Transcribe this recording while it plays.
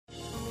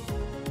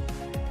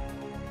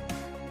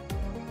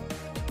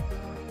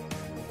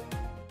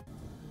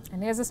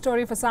And here's a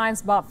story for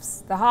science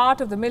buffs. The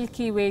heart of the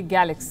Milky Way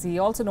Galaxy,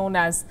 also known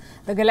as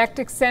the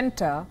galactic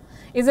center,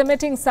 is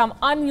emitting some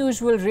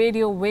unusual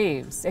radio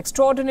waves,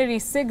 extraordinary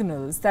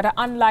signals that are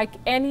unlike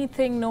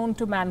anything known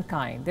to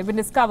mankind. They've been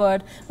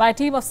discovered by a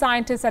team of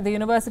scientists at the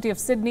University of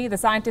Sydney. The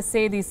scientists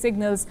say these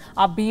signals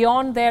are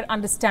beyond their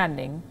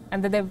understanding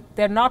and that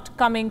they're not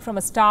coming from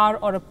a star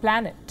or a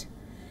planet,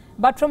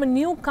 but from a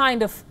new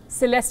kind of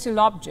celestial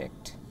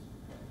object.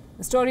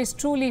 The story is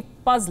truly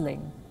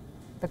puzzling.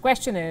 The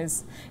question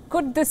is,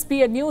 could this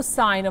be a new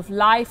sign of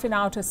life in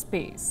outer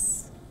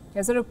space?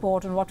 Here's a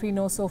report on what we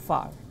know so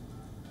far.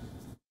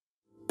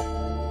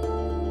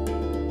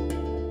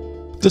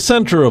 The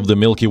center of the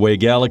Milky Way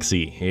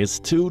Galaxy is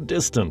too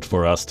distant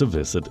for us to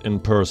visit in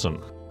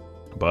person.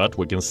 But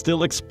we can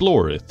still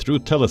explore it through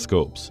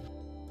telescopes.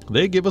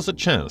 They give us a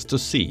chance to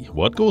see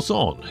what goes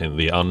on in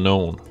the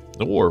unknown,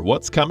 or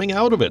what's coming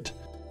out of it.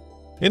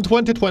 In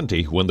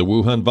 2020, when the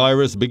Wuhan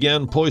virus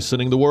began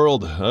poisoning the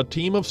world, a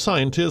team of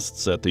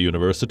scientists at the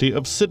University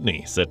of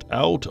Sydney set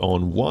out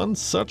on one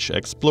such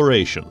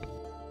exploration.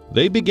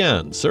 They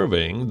began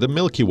surveying the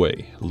Milky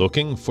Way,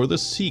 looking for the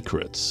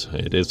secrets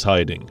it is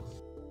hiding.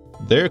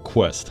 Their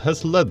quest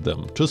has led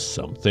them to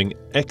something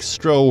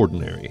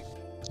extraordinary.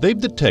 They've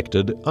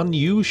detected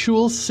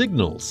unusual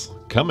signals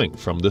coming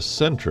from the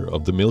center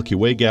of the Milky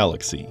Way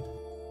Galaxy.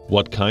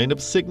 What kind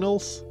of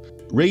signals?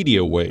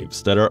 Radio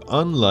waves that are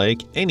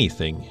unlike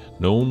anything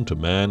known to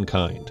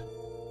mankind.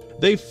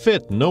 They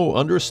fit no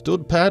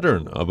understood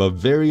pattern of a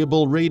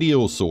variable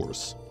radio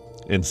source.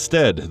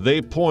 Instead,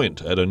 they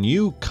point at a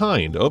new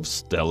kind of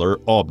stellar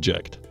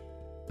object.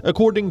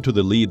 According to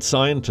the lead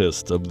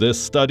scientist of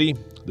this study,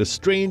 the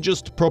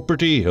strangest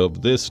property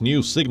of this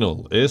new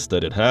signal is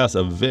that it has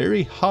a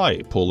very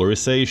high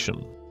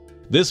polarization.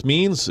 This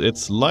means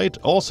its light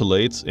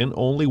oscillates in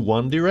only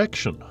one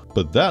direction,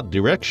 but that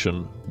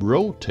direction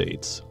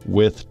rotates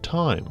with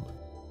time.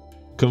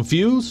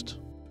 Confused?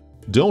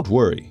 Don't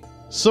worry,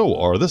 so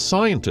are the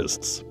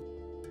scientists.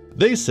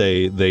 They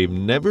say they've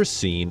never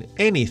seen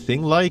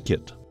anything like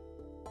it.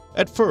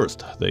 At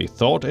first, they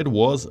thought it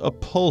was a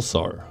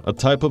pulsar, a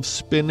type of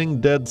spinning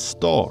dead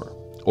star,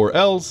 or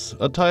else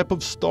a type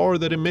of star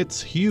that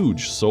emits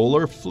huge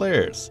solar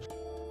flares.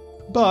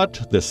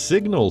 But the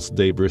signals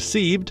they've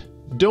received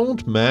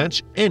don't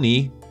match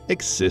any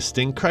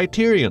existing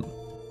criterion.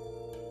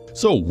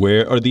 So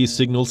where are these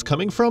signals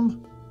coming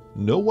from?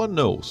 No one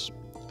knows.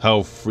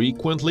 How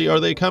frequently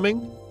are they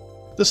coming?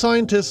 The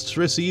scientists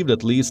received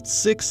at least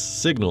 6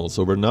 signals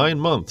over 9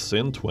 months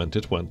in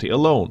 2020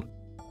 alone.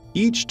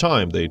 Each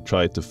time they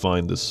tried to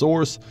find the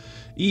source,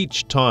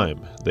 each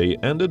time they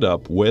ended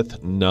up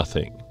with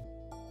nothing.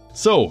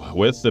 So,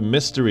 with the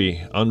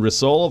mystery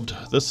unresolved,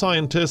 the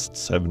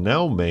scientists have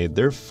now made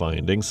their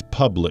findings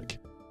public,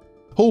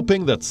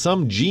 hoping that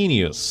some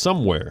genius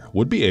somewhere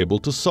would be able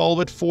to solve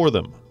it for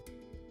them.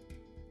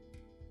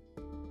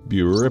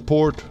 Bureau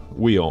Report,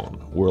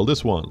 WION, World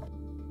is One.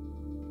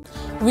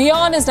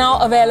 WION is now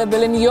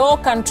available in your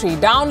country.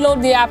 Download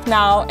the app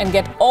now and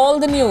get all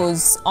the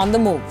news on the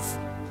move.